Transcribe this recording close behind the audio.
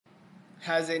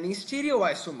has any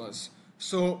stereoisomers.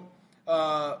 So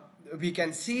we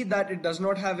can see that it does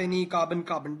not have any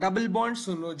carbon-carbon double bonds,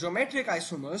 so no geometric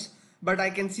isomers, but I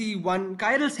can see one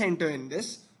chiral center in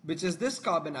this, which is this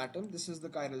carbon atom. This is the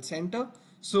chiral center.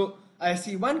 So I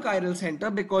see one chiral center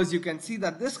because you can see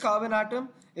that this carbon atom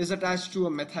is attached to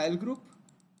a methyl group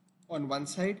on one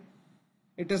side.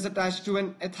 It is attached to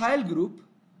an ethyl group.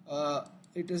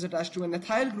 It is attached to an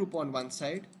ethyl group on one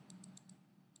side.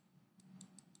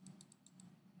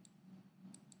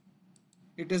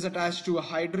 It is attached to a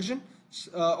hydrogen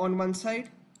on one side.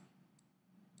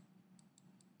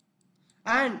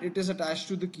 And it is attached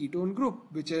to the ketone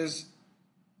group, which is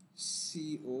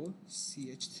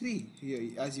COCH3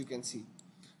 here, as you can see.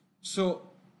 So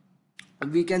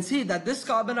we can see that this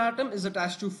carbon atom is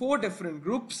attached to 4 different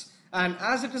groups, and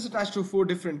as it is attached to 4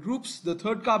 different groups, the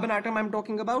third carbon atom I'm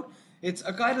talking about, it's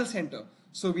a chiral center.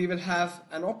 So we will have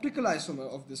an optical isomer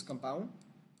of this compound,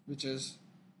 which is,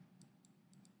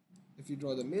 if you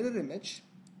draw the mirror image,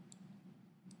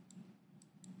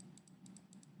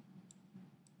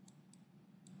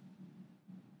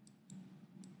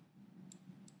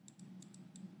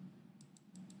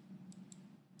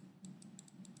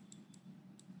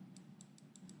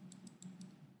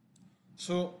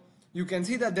 so you can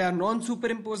see that they are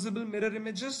non-superimposable mirror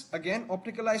images, again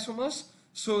optical isomers.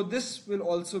 So this will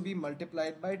also be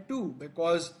multiplied by 2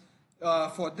 because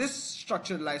for this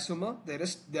structural isomer there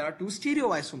are 2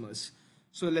 stereoisomers.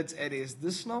 So let's erase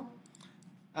this now.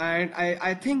 And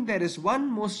I think there is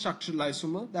one more structural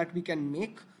isomer that we can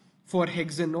make for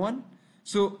hexanon.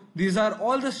 So these are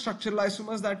all the structural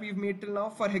isomers that we've made till now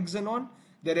for hexanon.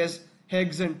 There is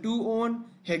hexane 2-on,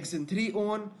 hexane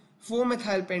 3-on,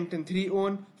 4-methylpentane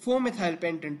 3-on,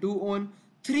 4-methylpentane 2-on,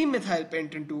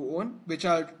 3-methylpentane 2-on,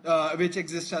 which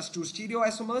exist as 2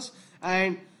 stereoisomers,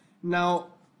 and now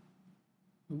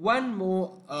one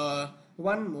more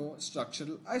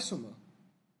structural isomer.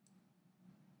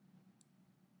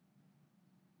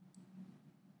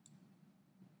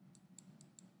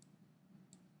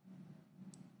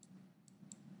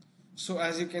 So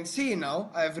as you can see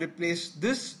now, I have replaced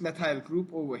this methyl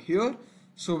group over here.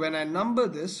 So when I number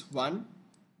this 1,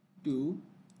 2,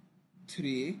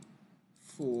 3,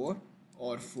 4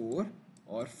 or 4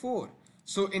 or 4.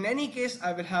 So in any case,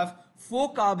 I will have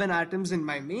 4 carbon atoms in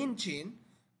my main chain.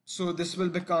 So this will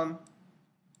become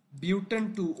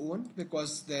butane 2-on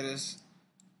because there is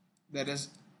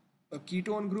a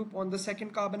ketone group on the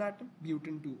second carbon atom,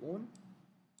 butane 2-on.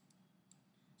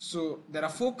 So there are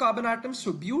 4 carbon atoms,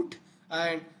 so but,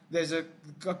 and there's a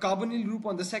carbonyl group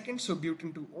on the second, so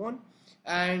butane 2-on.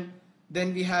 And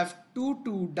then we have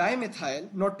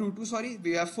 2,2-dimethyl, not 2,2, sorry,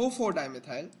 we have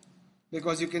 4,4-dimethyl,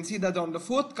 because you can see that on the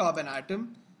 4th carbon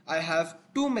atom, I have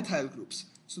 2 methyl groups.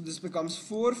 So this becomes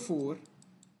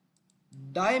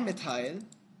 4,4-dimethyl.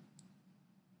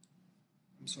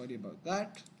 I'm sorry about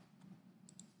that.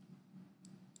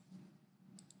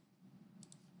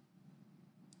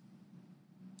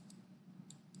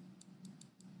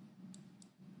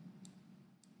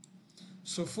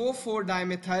 So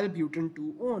 4,4-dimethyl butane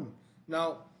 2-on.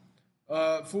 Now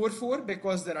 4,4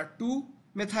 because there are 2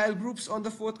 methyl groups on the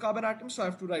 4th carbon atom, so I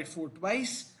have to write 4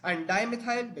 twice, and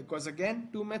dimethyl because again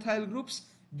 2 methyl groups,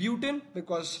 butane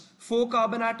because 4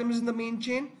 carbon atoms in the main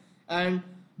chain, and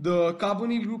the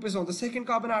carbonyl group is on the second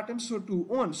carbon atom, so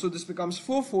 2-on. So this becomes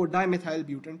 4,4-dimethyl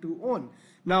butane 2-on.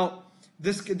 Now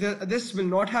this will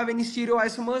not have any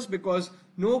stereoisomers because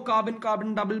no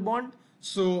carbon-carbon double bond,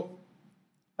 so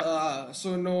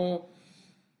no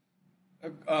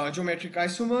geometric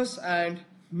isomers and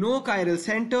no chiral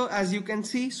center, as you can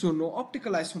see, so no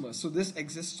optical isomers. So this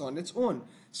exists on its own.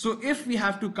 So if we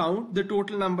have to count the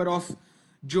total number of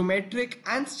geometric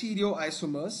and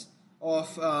stereoisomers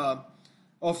of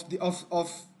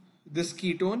this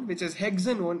ketone, which is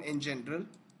hexanon in general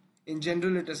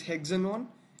it is hexanon.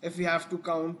 If we have to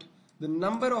count the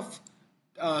number of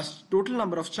total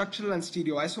number of structural and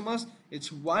stereoisomers,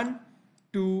 it's 1,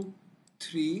 2,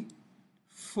 3,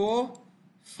 4,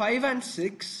 5 and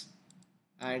 6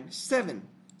 and 7.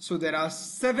 So there are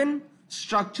 7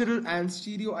 structural and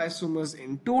stereoisomers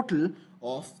in total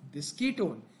of this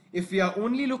ketone. If we are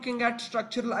only looking at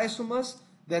structural isomers,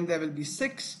 then there will be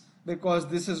 6 because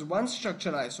this is one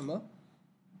structural isomer.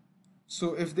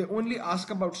 So if they only ask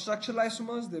about structural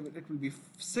isomers, it will be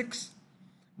 6.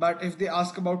 But if they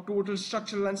ask about total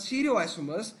structural and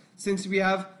stereoisomers, since we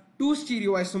have 2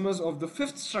 stereoisomers of the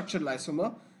 5th structural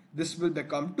isomer, this will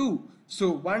become 2.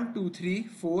 So 1, 2, 3,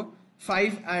 4,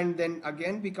 5, and then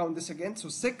again we count this again, so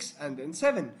 6 and then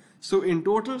 7. So in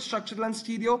total, structural and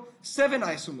stereo, 7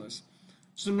 isomers.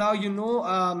 So now you know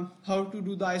how to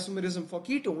do the isomerism for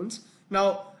ketones.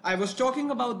 Now, I was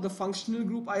talking about the functional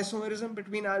group isomerism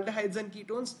between aldehydes and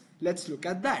ketones. Let's look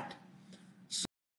at that.